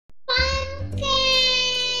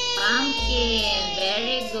pumpkin.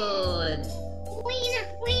 Very good. Winner.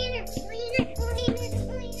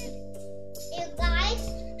 You guys,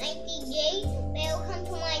 I'm TJ. Welcome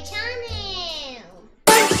to my channel.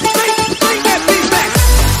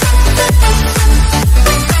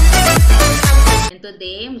 And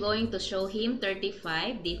today, I'm going to show him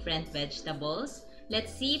 35 different vegetables.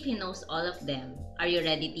 Let's see if he knows all of them. Are you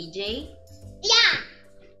ready, TJ? Yeah.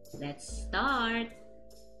 Let's start.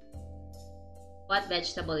 What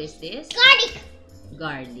vegetable is this? Garlic.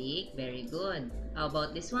 Garlic. Very good. How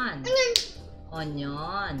about this one?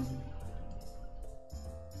 Onion.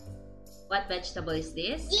 What vegetable is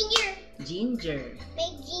this? Ginger. Ginger.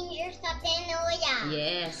 Make ginger sa tinola.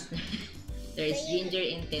 Yes. There's ginger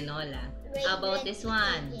in tinola. How about this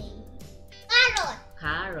one? Carrot.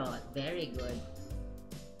 Carrot. Very good.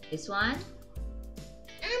 This one?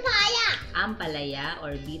 Ampalaya. Ampalaya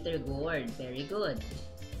or bitter gourd. Very good.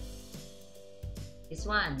 This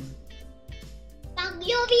one?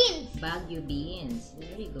 Baguio beans. Baguio beans.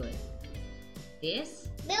 Very good. This?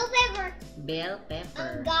 Bell pepper. Bell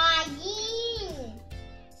pepper. Ang galing.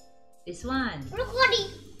 This one? Broccoli.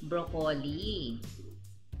 Broccoli.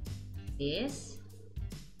 This?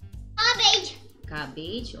 Cabbage.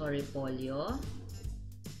 Cabbage or repolyo.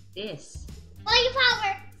 This?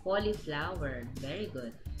 Cauliflower. Cauliflower. Very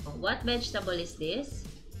good. What vegetable is this?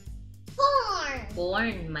 Corn.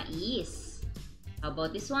 Corn. Mais. How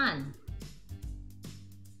about this one?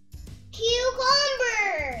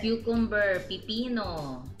 Cucumber. Cucumber.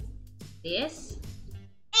 Pipino. This?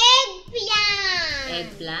 Eggplant.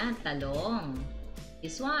 Eggplant. Talong.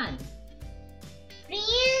 This one?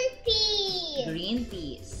 Green peas. Green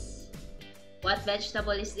peas. What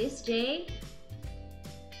vegetable is this, Jay?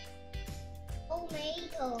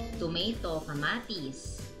 Tomato. Tomato.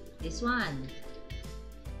 Kamatis. This one?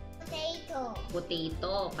 Potato.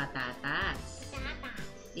 Potato. Patatas. Patatas.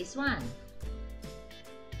 This one?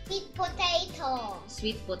 Sweet potato.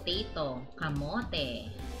 Sweet potato. Kamote.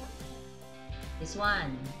 This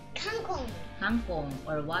one? Kangkong. Kangkong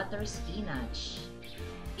or water spinach.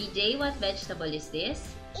 TJ, what vegetable is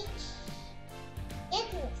this? Lettuce.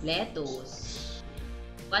 Lettuce.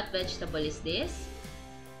 What vegetable is this?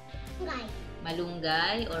 Gulay.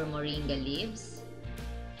 Malunggay or moringa leaves.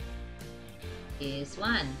 This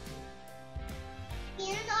one?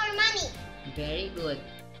 Peanut or money. Very good.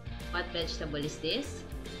 What vegetable is this?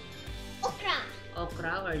 Okra.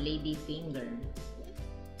 Okra or lady finger.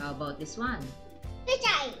 How about this one?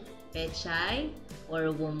 Pechay. Pechay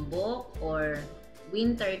or wumbok or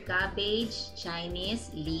winter cabbage, Chinese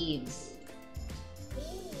leaves.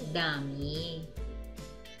 Dami.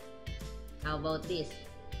 How about this?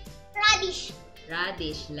 Radish.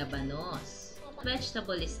 Radish, labanos. What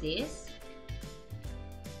vegetable is this?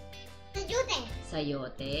 Sayote.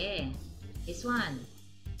 Sayote. This one?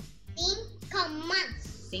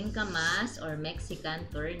 Singkamas. Singkamas or Mexican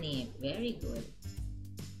turnip. Very good.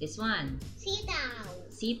 This one? Sitaw.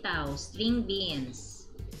 Sitaw, string beans.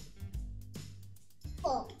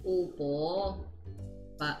 Upo.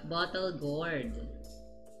 Bottle gourd.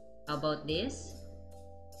 How about this?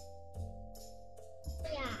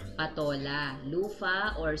 Yeah. Patola,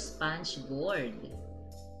 lufa or sponge gourd.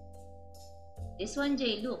 This one,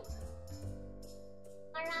 Jay, look.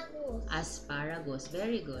 Asparagus. Asparagus.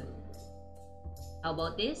 Very good. How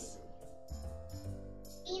about this?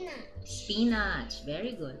 Spinach. Spinach.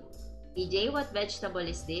 Very good. TJ, what vegetable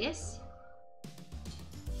is this?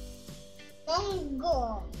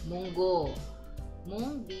 Munggo. Munggo.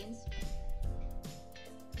 Mung beans.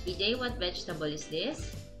 TJ, what vegetable is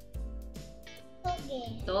this?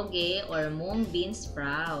 Toge. Toge or mung bean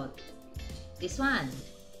sprout. This one?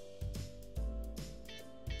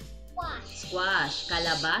 Squash. Squash.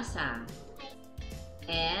 Kalabasa.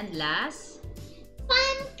 And last?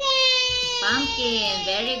 Pumpkin. Pumpkin.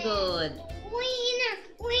 Very good. Winner.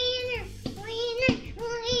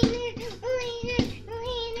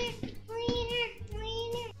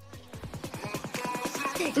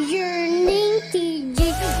 Learning TJ.